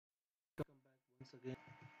once again.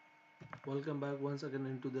 Welcome back once again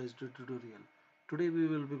into the SD tutorial. Today we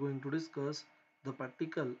will be going to discuss the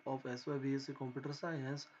practical of S.Y.B.Sc Computer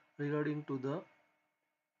Science regarding to the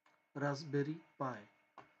Raspberry Pi.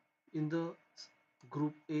 In the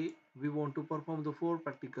group A, we want to perform the four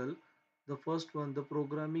practical. The first one, the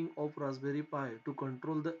programming of Raspberry Pi to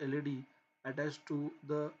control the LED attached to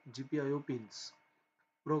the GPIO pins.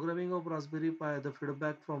 Programming of Raspberry Pi, the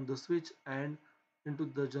feedback from the switch and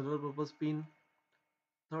into the general purpose pin.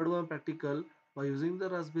 Third one, practical, by using the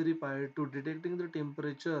Raspberry Pi to detecting the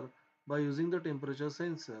temperature by using the temperature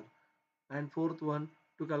sensor. And fourth one,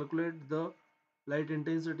 to calculate the light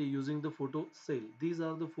intensity using the photo cell. These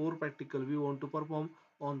are the four practical we want to perform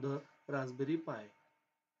on the Raspberry Pi.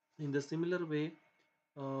 In the similar way,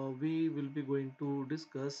 we will be going to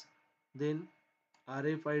discuss then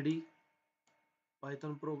RFID,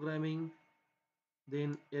 Python programming,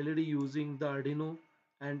 then LED using the Arduino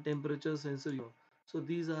and temperature sensor. So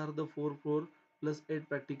these are the 4 plus 8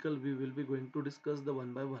 practical we will be going to discuss the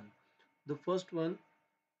one by one. The first one,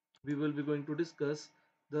 we will be going to discuss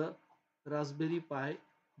the Raspberry Pi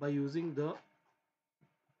by using the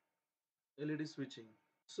LED switching.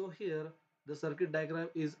 So here the circuit diagram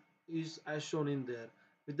is as shown in there.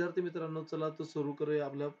 विद्यार्थी मित्रांनो, चला तर सुरू करूया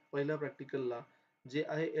आपल्या पहिल्या प्रॅक्टिकलला, जे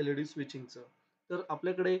आहे एलईडी स्विचिंगचं. तर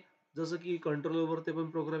आपल्याकडे जसं की कंट्रोलरवरती पण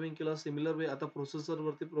प्रोग्रामिंग केलं, सिमिलर वे आता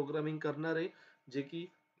प्रोसेसरवरती प्रोग्रामिंग करणार आहे, जे की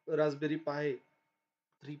रास्पबेरी पाय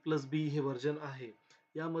 3+B हे व्हर्जन आहे.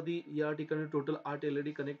 यामध्ये या ठिकाणी टोटल 8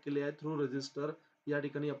 एलईडी कनेक्ट केले आहेत थ्रू रजिस्टर या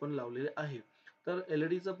ठिकाणी आपण लावलेले आहे. तर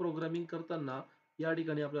एलईडीचं प्रोग्रामिंग करताना या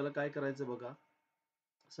ठिकाणी आपल्याला काय करायचं बघा.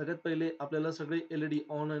 सगळ्यात पहिले आपल्याला सगळे एलईडी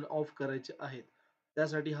ऑन अँड ऑफ करायचे आहेत.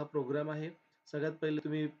 त्यासाठी हा प्रोग्राम आहे. सगळ्यात पहिले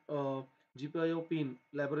तुम्ही GPIO पिन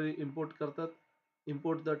लायब्ररी इम्पोर्ट करतात.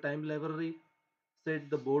 Import the time library, set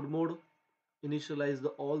the board mode, initialise the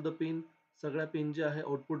all the pin. सगळ्या पिन जे आहे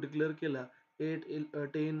आउटपुट डिक्लेअर केला 8,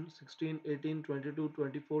 10, 16, 18, 22,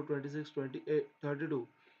 24, 26, 28, 32.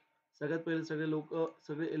 सगळ्यात पहिले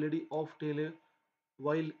सगळे एलईडी ऑफ ठेवले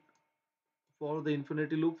while for the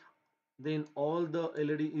infinity loop. Then all the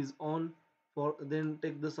LED is on, for then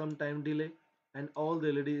take the some time delay and all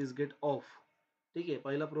the LED is get off. ठीक आहे,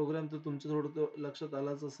 पहिला प्रोग्राम तर तुमचं थोडं लक्षात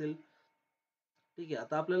आलाच असेल. ठीक आहे,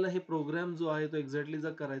 आता आपल्याला हे प्रोग्राम जो आहे तो एक्झॅक्टली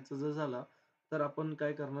जर करायचा जर झाला तर आपण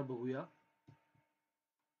काय करणार बघूया.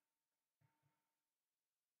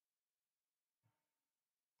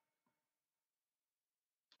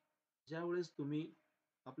 ज्यावेळेस तुम्ही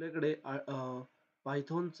आपल्याकडे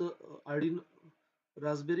पायथॉनचं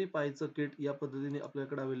रास्पबेरी पायचं किट या पद्धतीने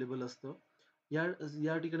आपल्याकडे अवेलेबल असतं. या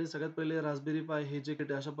या ठिकाणी सगळ्यात पहिले रास्पबेरी पाय हे जे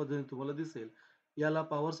किट अशा पद्धतीने तुम्हाला दिसेल. याला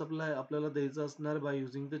पॉवर सप्लाय आपल्याला द्यायचा असणार बाय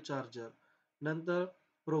युजिंग द चार्जर. नंतर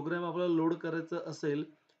प्रोग्राम आपल्याला लोड करायचा असेल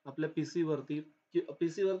आपल्या पीसी वरती,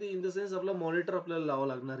 पीसी वरती इन द सेन्स आपला मॉनिटर आपल्याला लावावं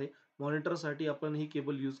लागणार आहे. मॉनिटरसाठी आपण ही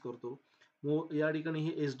केबल यूज करतो. या ठिकाणी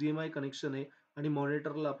हे HDMI कनेक्शन आहे आणि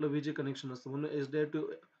मॉनिटरला आपलं VJ कनेक्शन असतं, म्हणून HDMI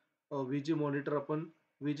टू VJ मॉनिटर आपण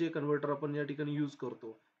VJ कन्व्हर्टर आपण या ठिकाणी यूज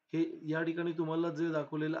करतो. हे या ठिकाणी तुम्हाला जे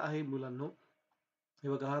दाखवलेलं आहे मुलांनो, हे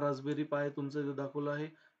बघा हा रास्पबेरी पाय तुमचं जे दाखवलं आहे.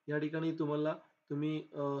 या ठिकाणी तुम्ही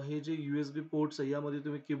हे जे USB पोर्ट्स आहे यामध्ये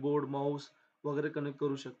तुम्ही कीबोर्ड, माऊस वगैरे कनेक्ट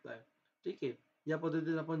करू शकताय. ठीक आहे. या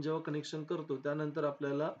पद्धतीने आपण जेव्हा कनेक्शन करतो त्यानंतर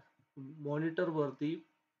आपल्याला मॉनिटरवरती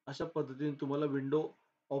अशा पद्धतीने तुम्हाला विंडो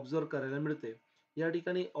ऑब्झर्व्ह करायला मिळते. या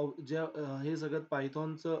ठिकाणी हे सगळ्यात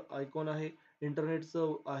पायथॉनचं आयकॉन आहे,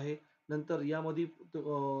 इंटरनेटचं आहे. नंतर यामध्ये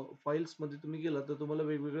फाईल्समध्ये तुम्ही गेलात तर तुम्हाला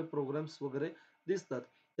वेगवेगळे प्रोग्राम्स वगैरे दिसतात.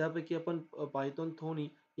 त्यापैकी आपण पायथॉन थोनी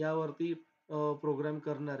यावरती प्रोग्राम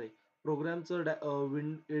करणार आहे. प्रोग्रामचं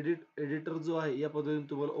एडिटर जो आहे या पद्धतीने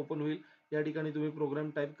तुम्हाला ओपन होईल. या ठिकाणी तुम्ही प्रोग्राम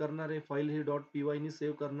टाइप करणार आहे. फाईल ही .py नी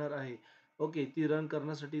सेव्ह करणार आहे. ओके, ती रन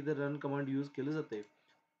करण्यासाठी इथे रन कमांड यूज केली जाते.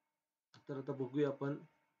 तर आता बघूया आपण.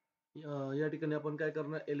 या ठिकाणी आपण काय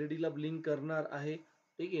करणार, एलईडीला ब्लिंक करणार आहे.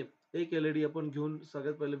 ठीक आहे, एक एलईडी आपण घेऊन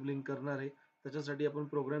सगळ्यात पहिले ब्लिंक करणार आहे. त्याच्यासाठी आपण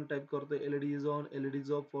प्रोग्राम टाइप करतोय LED is on, LED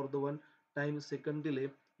is of for the 1 time second delay.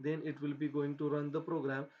 Then it will be going to run the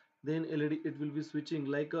program. Then LED it will be switching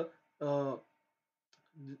uh,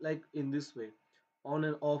 like in this way, on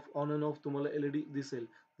and of तुम्हाला LED दिसेल.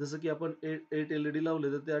 जसं की आपण 8 LED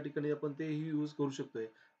लावले तर त्या ठिकाणी आपण तेही यूज करू शकतोय.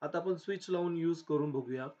 आता आपण स्विच लावून यूज करून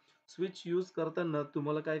बघूया. स्विच यूज करताना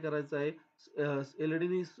तुम्हाला काय करायचं आहे,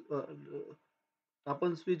 एलईडीनी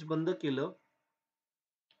आपण स्विच बंद केलं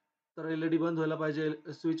तर एलईडी बंद व्हायला पाहिजे.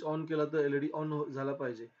 स्विच ऑन केला तर एलईडी ऑन झाला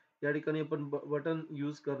पाहिजे. या ठिकाणी आपण बटन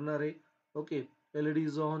यूज करणार आहे. Okay, LED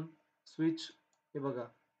is on, switch. हे बघा,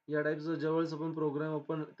 या टाईपचा ज्यावेळेस आपण प्रोग्राम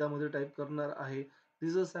आपण त्यामध्ये टाईप करणार आहे.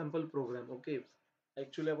 This a sample programme. Okay,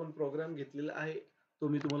 actually आपण प्रोग्राम घेतलेला आहे तो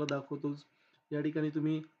मी तुम्हाला दाखवतोच. या ठिकाणी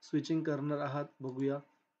तुम्ही स्विचिंग करणार आहात. बघूया.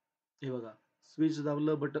 हे बघा, स्विच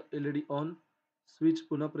दाबलं एल-ई-डी ऑन, स्विच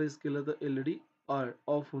पुन्हा प्रेस केलं तर एल-ई-डी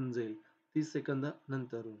ऑफ होऊन जाईल 30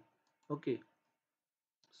 सेकंदानंतरून. ओके.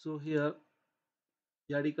 सो हिअर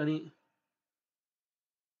या ठिकाणी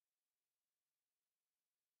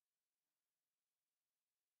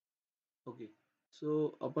ओके.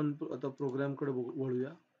 सो आपण आता प्रोग्रामकडे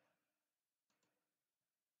वळूया.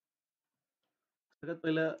 सगळ्यात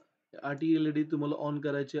पहिला आरटी एल-ई-डी तुम्हाला ऑन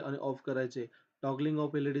करायचे आणि ऑफ करायचे. टॉगलिंग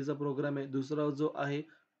ऑफ एल-ई-डीचा प्रोग्राम आहे. दुसरा जो आहे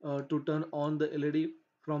to turn on the LED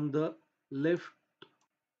from the left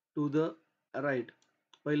to the right.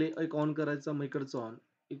 पहिले एक ऑन करायचा, मग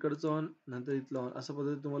इकडचं ऑन, नंतर इथलं ऑन. अशा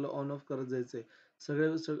पद्धतीने तुम्हाला ऑन ऑफ करत जायचंय. सगळे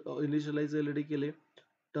इनिशियलाइज एल-ई-डी केले.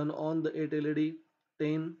 टर्न ऑन द 8 एल-ई-डी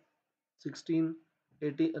 10, 16,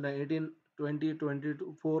 18 नाही 18, 20,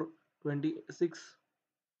 24, 26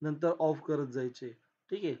 नंतर ऑफ करत जायचे.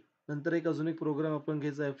 ठीक आहे. नंतर अजून एक प्रोग्राम आपण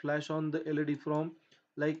घ्यायचा आहे. Flash on the LED from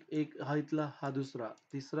like एक हा इथला, हा दुसरा,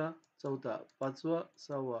 तिसरा, चौथा, 5वा,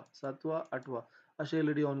 6वा, 7वा, 8वा असे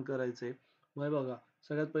एल-ई-डी ऑन करायचे. मग हे बघा,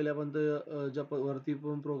 सगळ्यात पहिले आपण ज्या वरती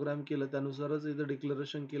पण प्रोग्राम केलं त्यानुसारच इथं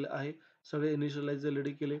डिक्लेरेशन केलं आहे. सगळे इनिशियलाइज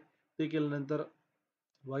एल-ई-डी केले. ते केल्यानंतर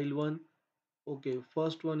while 1 okay.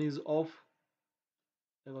 First one is of.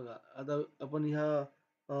 हे बघा, आता आपण ह्या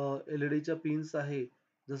एल-ई-डीच्या पिन्स आहे.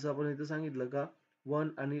 जसं आपण इथे सांगितलं का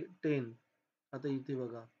 1 आणि 10. आता इथे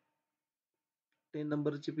बघा 10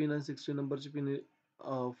 नंबरची पिन आणि 16 नंबरची पिन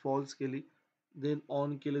फॉल्स केली. देन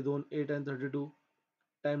ऑन केले 2 8 आणि 32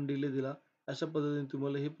 टाईम डिले दिला. अशा पद्धतीने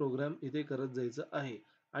तुम्हाला हे प्रोग्राम इथे करत जायचं आहे.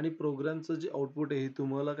 आणि प्रोग्रामचं जे आउटपुट आहे हे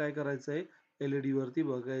तुम्हाला काय करायचं आहे, एल-ई-डी वरती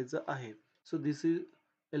बघायचं आहे. सो धिस इज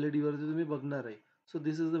एल-ई-डी वरती तुम्ही बघणार आहे. So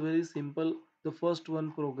this is a very simple the first one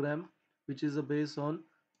programme which is based on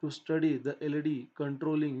to study the LED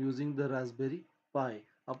controlling using the Raspberry Pi.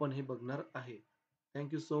 आपण हे बघणार आहे.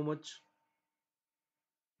 Thank you so much.